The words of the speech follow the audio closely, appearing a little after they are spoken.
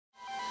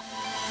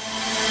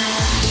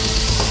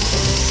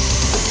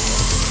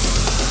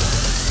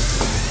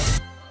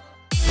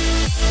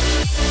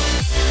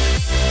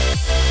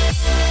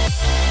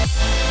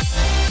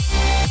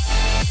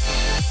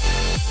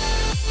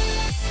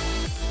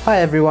Hi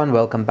everyone,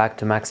 welcome back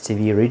to Max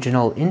TV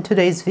Original. In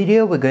today's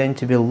video we're going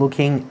to be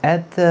looking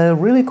at the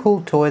really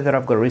cool toy that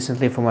I've got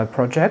recently for my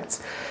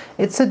projects.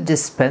 It's a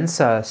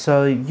dispenser.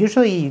 So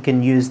usually you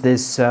can use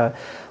this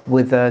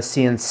with a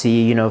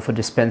CNC, you know, for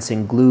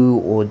dispensing glue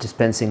or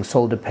dispensing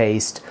solder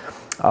paste,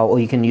 or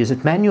you can use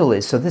it manually.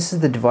 So this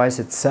is the device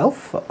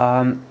itself.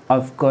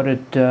 I've got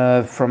it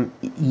from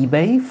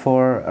eBay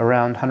for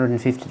around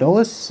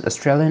 $150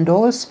 Australian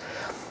dollars.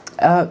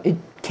 It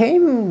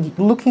came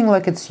looking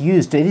like it's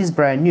used. It is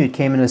brand new. It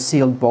came in a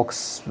sealed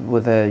box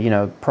with a, you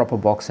know, proper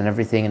box and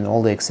everything and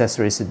all the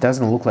accessories. It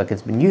doesn't look like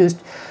it's been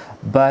used,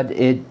 but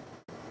it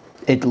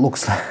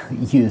looks like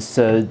used.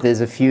 So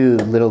there's a few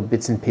little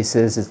bits and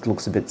pieces. It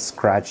looks a bit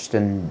scratched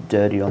and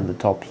dirty on the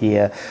top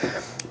here.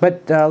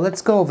 But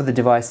let's go over the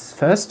device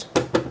first.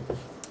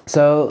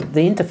 So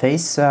the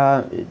interface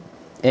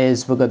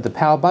is, we've got the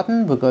power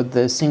button, we've got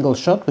the single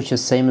shot, which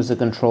is same as the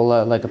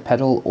controller, like a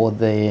pedal or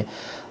the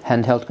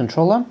handheld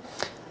controller.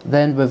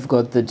 Then we've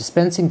got the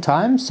dispensing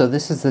time. So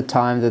this is the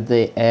time that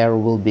the air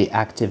will be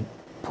active,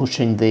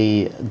 pushing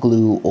the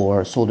glue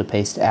or solder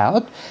paste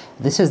out.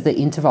 This is the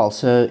interval.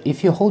 So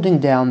if you're holding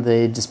down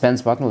the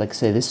dispense button, like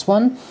say this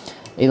one,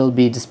 it'll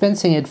be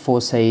dispensing it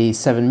for say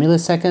 7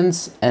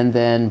 milliseconds and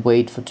then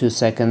wait for 2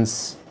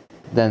 seconds,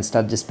 then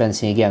start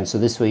dispensing again. So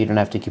this way you don't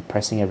have to keep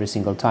pressing every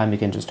single time. You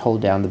can just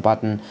hold down the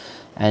button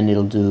and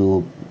it'll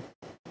do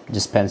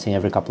dispensing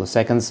every couple of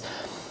seconds.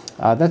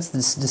 That's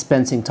this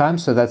dispensing time,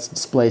 so that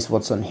displays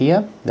what's on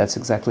here. That's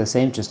exactly the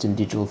same, just in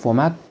digital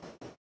format.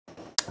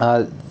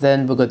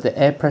 Then we've got the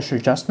air pressure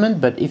adjustment,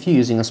 but if you're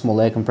using a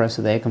small air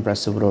compressor, the air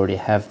compressor would already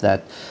have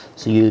that.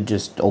 So you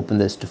just open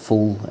this to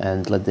full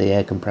and let the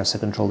air compressor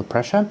control the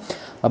pressure.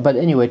 But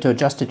anyway, to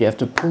adjust it, you have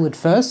to pull it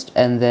first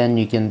and then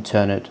you can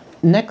turn it.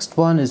 Next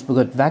one is we've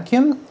got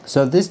vacuum.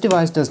 So this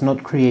device does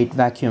not create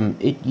vacuum.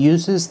 It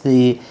uses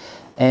the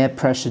air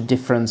pressure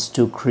difference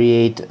to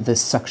create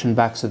this suction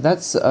back. So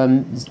that's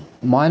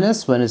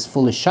minus when it's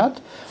fully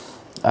shut.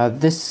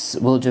 This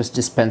will just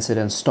dispense it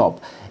and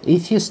stop.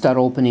 If you start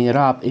opening it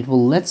up, it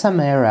will let some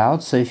air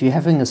out. So if you're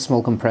having a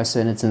small compressor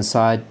and it's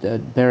inside,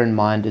 bear in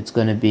mind it's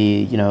going to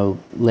be, you know,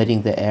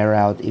 letting the air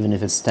out even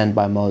if it's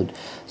standby mode.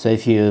 So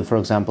if you, for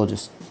example,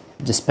 just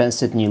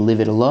dispense it and you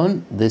leave it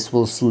alone, this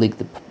will leak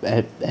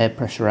the air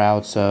pressure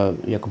out, so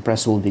your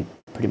compressor will be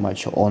pretty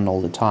much on all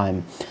the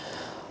time.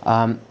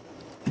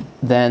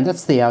 Then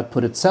that's the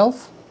output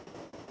itself,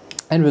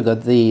 and we've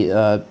got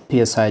the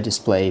PSI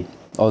display,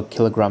 or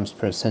kilograms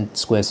per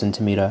square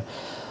centimeter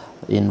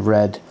in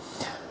red.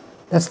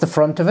 That's the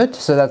front of it,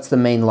 so that's the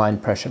main line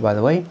pressure, by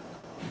the way.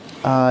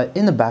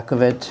 In the back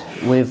of it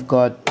we've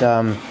got,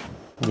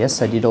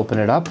 yes, I did open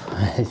it up,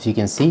 if you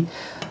can see.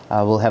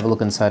 We'll have a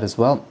look inside as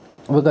well.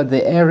 We've got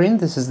the air in.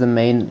 This is the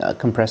main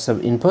compressor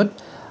input.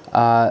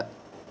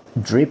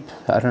 Drip,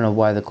 I don't know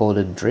why they called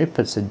it drip,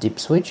 it's a dip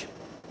switch.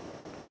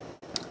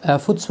 A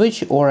foot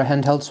switch or a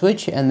handheld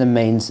switch, and the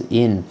mains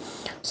in.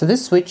 So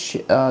this switch,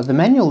 the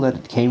manual that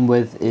it came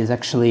with is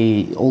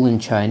actually all in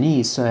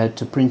Chinese, so I had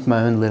to print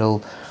my own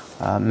little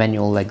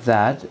manual like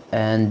that,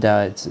 and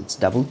it's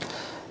doubled,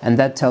 and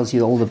that tells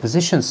you all the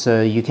positions.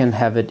 So you can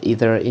have it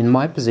either in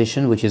my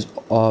position, which is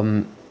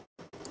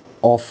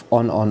off,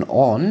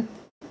 on.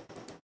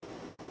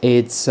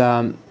 It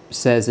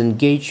says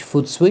engage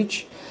foot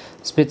switch,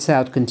 spits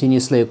out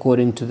continuously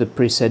according to the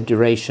preset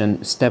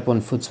duration, step on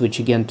foot switch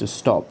again to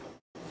stop.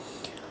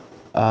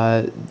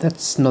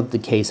 That's not the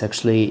case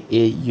actually.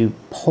 You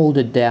hold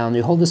it down,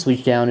 you hold the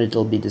switch down,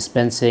 it'll be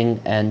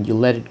dispensing, and you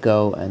let it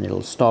go and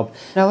it'll stop.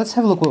 Now let's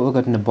have a look what we've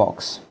got in the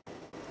box.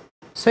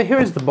 So here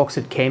is the box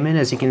it came in.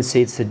 As you can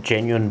see, it's a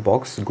genuine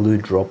box, glue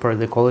dropper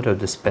they call it, or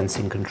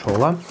dispensing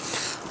controller,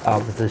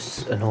 with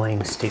this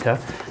annoying sticker.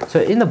 So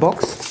in the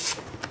box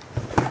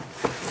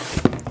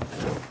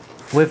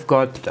we've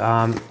got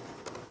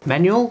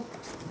manual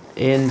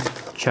in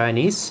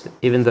Chinese.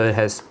 Even though it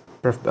has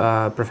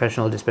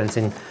professional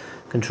dispensing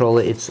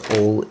controller, it's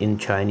all in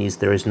Chinese.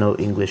 There is no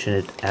English in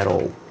it at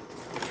all.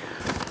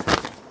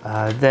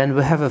 Then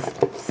we have a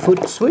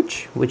foot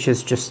switch, which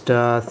is just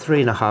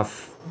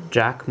 3.5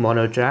 jack,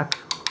 mono jack,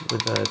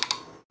 with a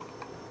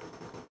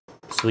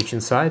switch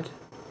inside.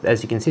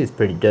 As you can see, it's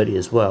pretty dirty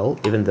as well.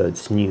 Even though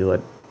it's new,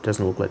 it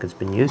doesn't look like it's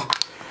been used.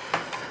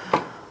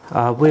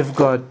 We've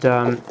got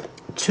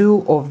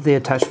two of the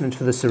attachments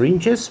for the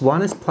syringes.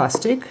 One is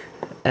plastic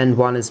and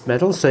one is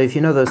metal. So if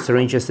you know those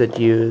syringes that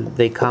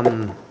they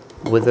come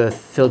with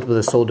filled with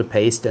a solder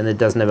paste and it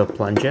doesn't have a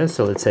plunger,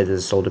 so let's say there's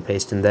a solder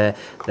paste in there,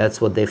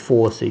 that's what they're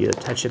for. So you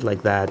attach it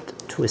like that,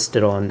 twist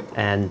it on,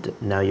 and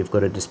now you've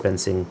got a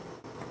dispensing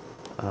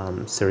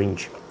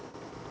syringe.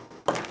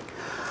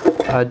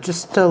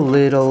 Just a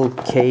little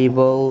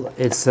cable.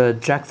 It's a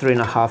jack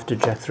 3.5 to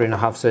jack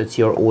 3.5, so it's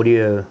your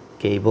audio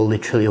cable,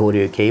 literally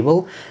audio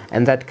cable,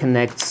 and that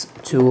connects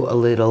to a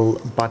little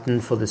button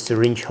for the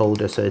syringe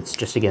holder. So it's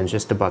just, again,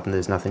 just a button,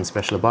 there's nothing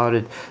special about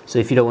it. So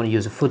if you don't want to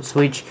use a foot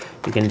switch,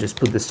 you can just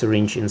put the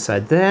syringe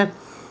inside there,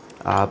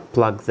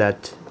 plug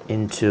that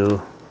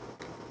into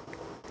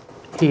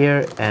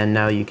here, and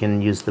now you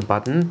can use the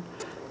button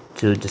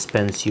to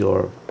dispense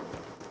your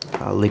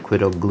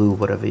liquid or glue,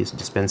 whatever you're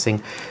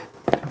dispensing.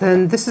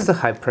 Then this is a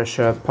high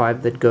pressure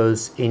pipe that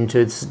goes into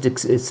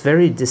it's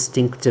very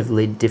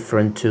distinctively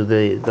different to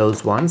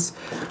those ones.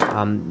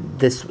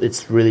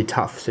 It's really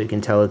tough, so you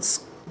can tell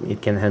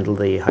it can handle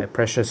the high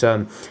pressure.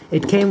 So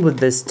it came with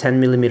this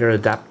 10mm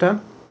adapter.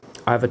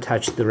 I've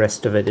attached the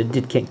rest of it. It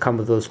did come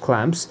with those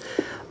clamps,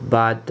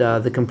 but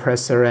the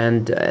compressor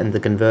and the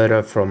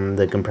converter from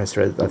the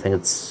compressor, I think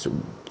it's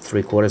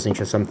 3/4 inch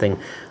or something,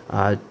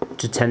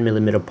 to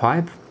 10mm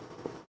pipe.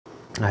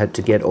 I had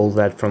to get all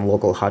that from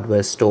local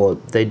hardware store.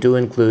 They do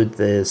include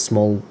the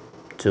small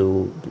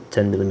to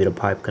 10mm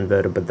pipe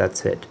converter, but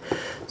that's it.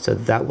 So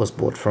that was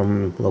bought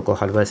from local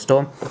hardware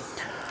store.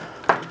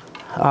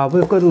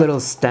 We've got a little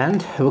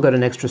stand. We've got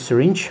an extra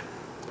syringe,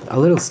 a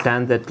little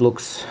stand that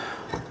looks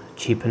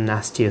cheap and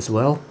nasty as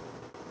well.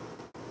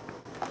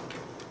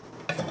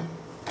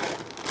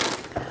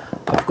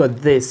 I've got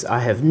this. I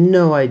have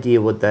no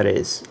idea what that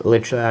is.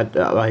 Literally,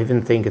 I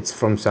even think it's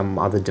from some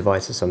other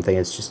device or something.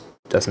 It's just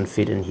doesn't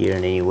fit in here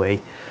in any way.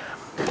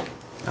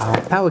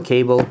 Power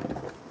cable,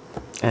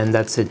 and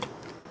that's it.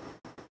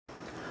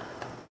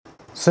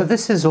 So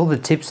this is all the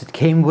tips it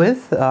came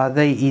with.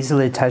 They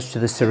easily attach to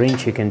the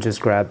syringe. You can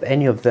just grab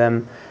any of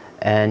them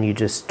and you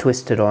just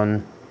twist it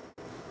on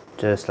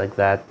just like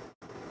that,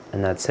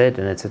 and that's it,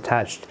 and it's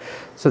attached.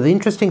 So the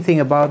interesting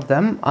thing about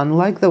them,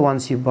 unlike the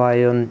ones you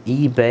buy on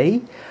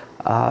eBay,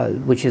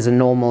 which is a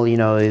normal, you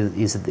know,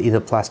 is either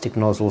plastic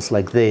nozzles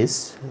like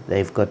this,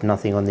 they've got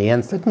nothing on the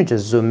ends. Let me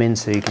just zoom in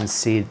so you can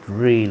see it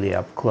really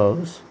up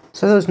close.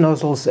 So those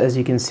nozzles, as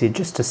you can see,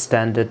 just a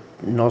standard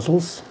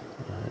nozzles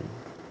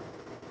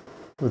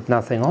with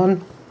nothing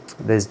on.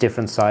 There's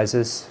different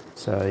sizes,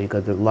 so you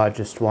got the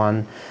largest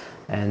one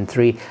and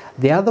 3.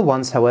 The other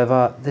ones,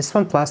 however, this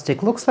one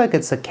plastic looks like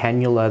it's a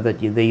cannula that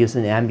they use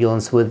in the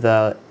ambulance with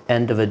the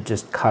end of it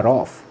just cut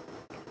off.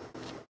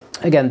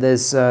 Again,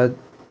 there's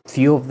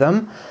few of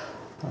them.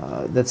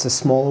 That's a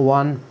smaller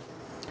one,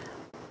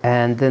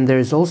 and then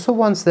there's also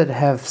ones that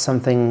have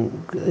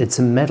something. It's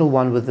a metal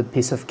one with a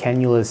piece of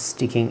cannula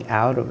sticking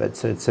out of it,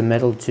 so it's a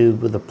metal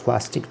tube with a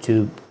plastic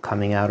tube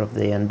coming out of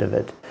the end of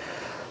it.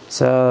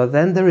 So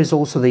then there is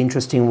also the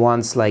interesting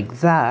ones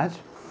like that.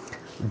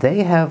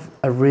 They have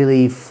a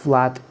really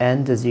flat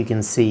end, as you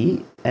can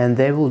see, and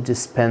they will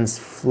dispense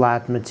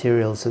flat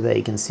material so that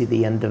you can see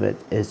the end of it.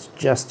 It's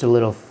just a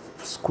little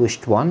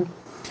squished one.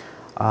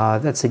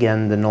 That's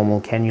again the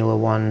normal cannula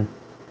one,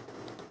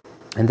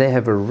 and they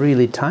have a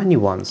really tiny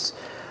ones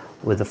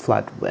with a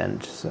flat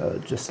end,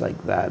 so just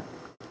like that.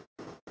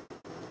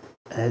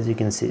 As you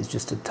can see, it's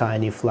just a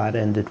tiny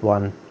flat-ended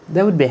one.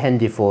 That would be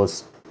handy for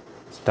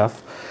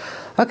stuff.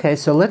 Okay,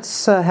 so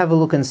let's have a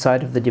look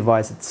inside of the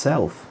device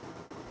itself.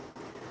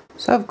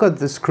 So I've got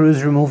the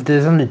screws removed.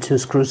 There's only 2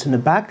 screws in the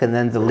back, and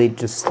then the lid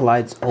just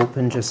slides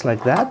open just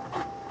like that.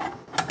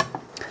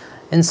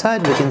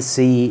 Inside we can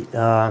see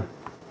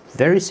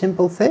very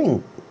simple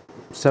thing.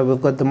 So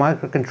we've got the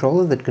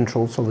microcontroller that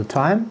controls all the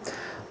time.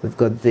 We've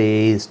got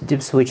the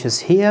dip switches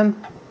here,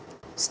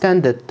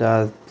 standard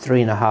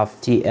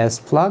 3.5 TS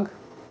plug,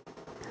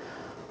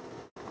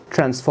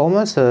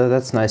 transformer, so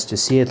that's nice to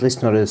see, at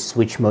least not a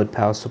switch mode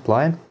power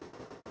supply.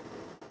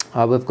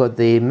 We've got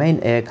the main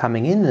air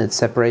coming in, and it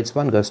separates.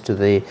 One goes to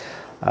the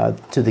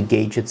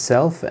gauge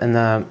itself, and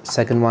the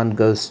second one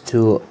goes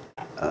to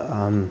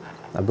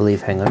I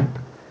believe, hang on,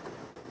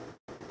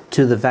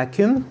 to the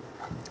vacuum.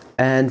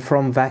 And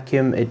from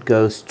vacuum it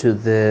goes to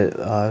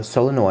the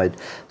solenoid.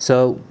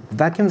 So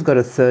vacuum's got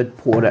a third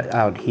port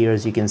out here,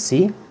 as you can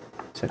see.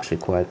 It's actually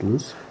quite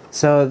loose.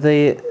 So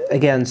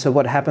so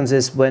what happens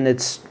is when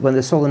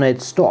the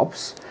solenoid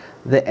stops,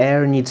 the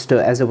air needs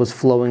to, as it was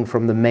flowing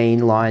from the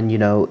main line, you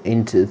know,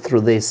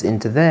 through this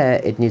into there,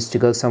 it needs to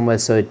go somewhere,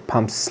 so it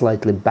pumps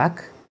slightly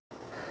back.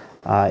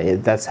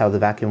 That's how the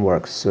vacuum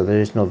works. So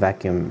there is no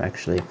vacuum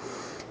actually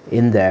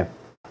in there.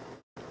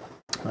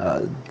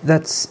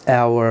 That's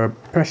our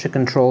pressure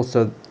control.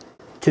 So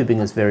tubing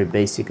is very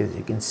basic, as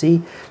you can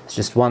see. It's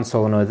just one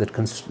solenoid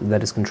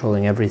that is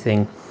controlling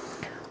everything.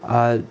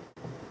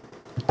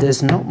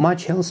 There's not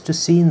much else to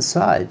see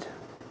inside.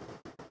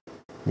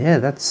 Yeah,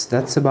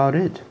 that's about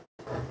it.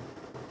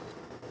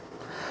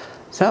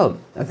 So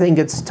I think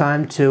it's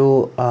time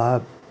to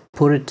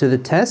put it to the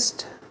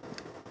test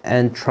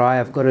and try.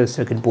 I've got a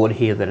circuit board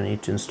here that I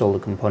need to install the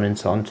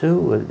components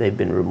onto. They've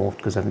been removed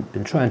because I've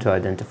been trying to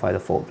identify the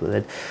fault with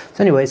it.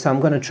 So anyway, so I'm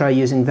going to try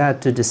using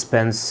that to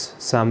dispense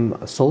some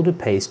solder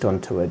paste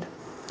onto it.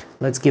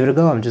 Let's give it a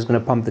go. I'm just going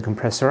to pump the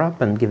compressor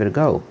up and give it a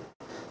go.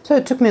 So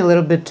it took me a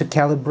little bit to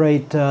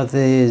calibrate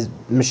the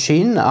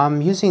machine.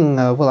 I'm using,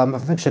 well,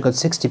 I've actually got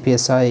 60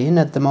 psi in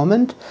at the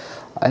moment,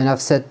 and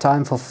I've set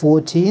time for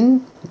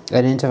 14,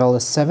 an interval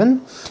is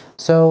 7.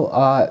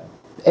 So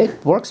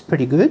it works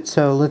pretty good.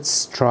 So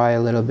let's try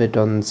a little bit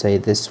on, say,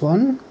 this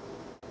one.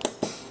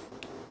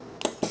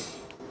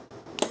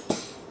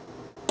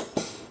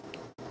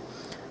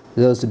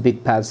 Those are the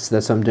big paths,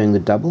 that's I'm doing the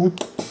double.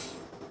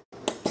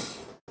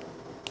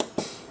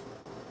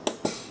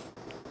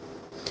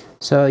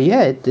 So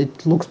yeah,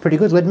 it looks pretty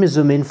good. Let me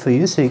zoom in for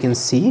you so you can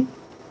see.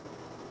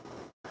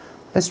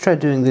 Let's try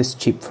doing this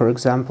chip, for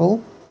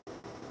example.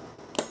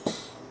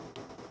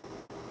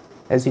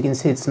 As you can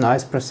see, it's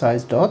nice,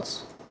 precise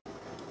dots.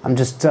 I'm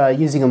just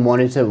using a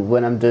monitor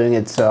when I'm doing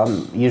it,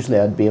 so usually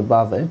I'd be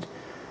above it.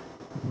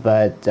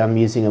 But I'm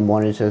using a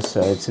monitor,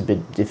 so it's a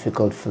bit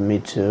difficult for me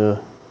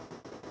to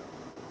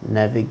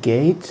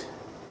navigate.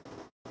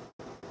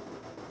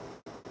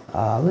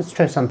 Let's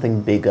try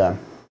something bigger.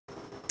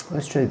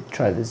 Let's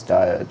try this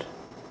diode.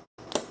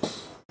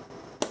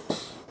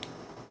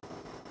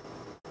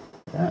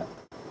 Yeah.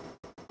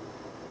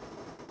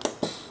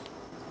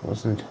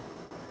 Wasn't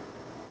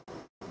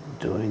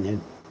doing it.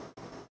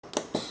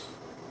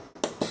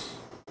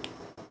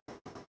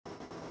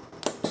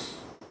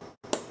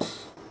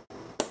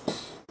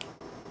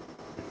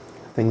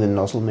 I think the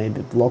nozzle may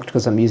be blocked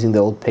because I'm using the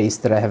old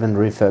paste that I haven't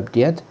refurbed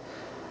yet.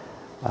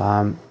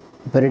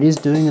 But it is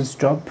doing its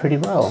job pretty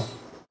well.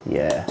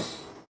 Yeah.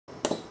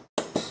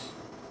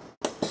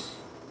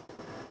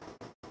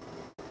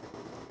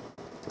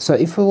 So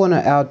if we want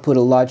to output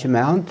a large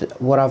amount,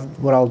 what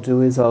I'll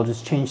do is I'll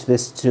just change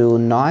this to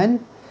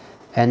 9,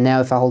 and now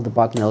if I hold the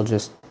button, it'll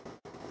just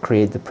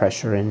create the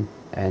pressure in,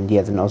 and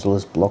yeah, the nozzle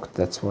is blocked.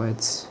 That's why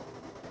it's.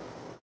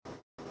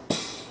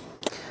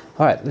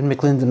 Alright, let me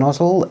clean the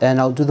nozzle and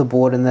I'll do the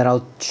board, and then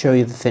I'll show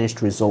you the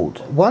finished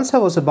result. Once I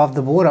was above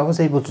the board, I was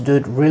able to do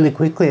it really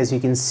quickly. As you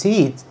can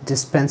see, it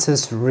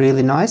dispenses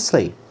really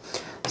nicely.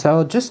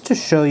 So just to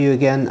show you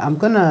again, I'm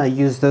gonna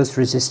use those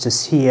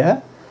resistors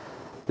here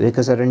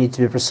because I don't need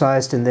to be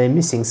precise and they're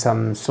missing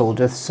some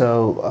solder.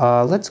 So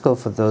let's go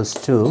for those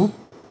two.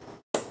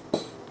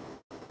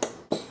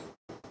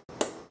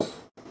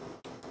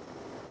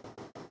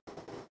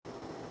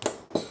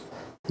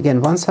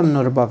 Again, once I'm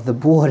not above the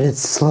board, it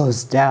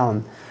slows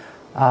down.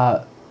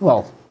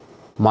 Well,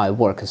 my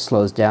work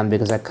slows down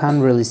because I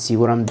can't really see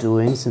what I'm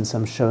doing since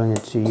I'm showing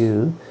it to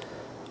you.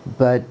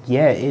 But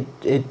yeah,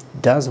 it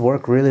does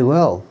work really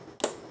well.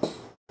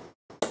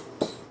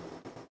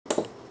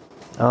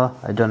 Oh,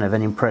 I don't have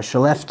any pressure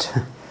left.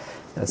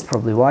 That's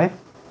probably why.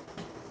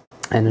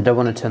 And I don't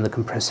want to turn the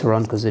compressor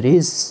on because it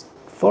is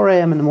 4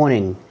 AM in the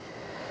morning.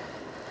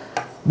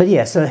 But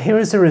yeah, so here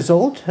is the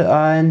result,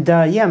 and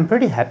yeah, I'm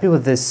pretty happy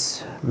with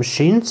this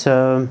machine.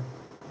 So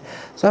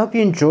I hope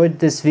you enjoyed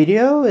this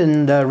video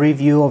and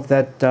review of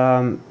that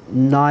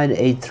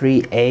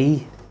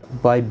 983A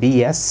by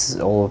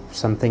BS or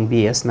something,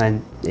 BS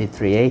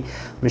 983A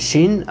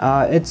machine.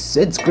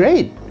 It's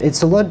great.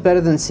 It's a lot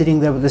better than sitting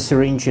there with a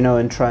syringe, you know,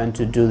 and trying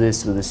to do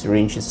this with a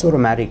syringe. It's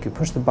automatic. You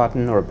push the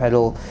button or a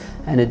pedal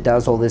and it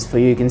does all this for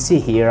you. You can see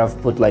here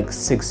I've put like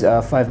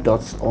 5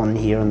 dots on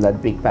here on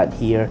that big pad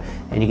here,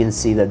 and you can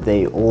see that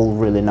they all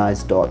really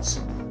nice dots.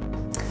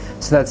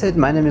 So that's it.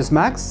 My name is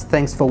Max.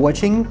 Thanks for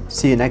watching.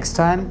 See you next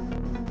time.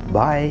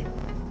 Bye.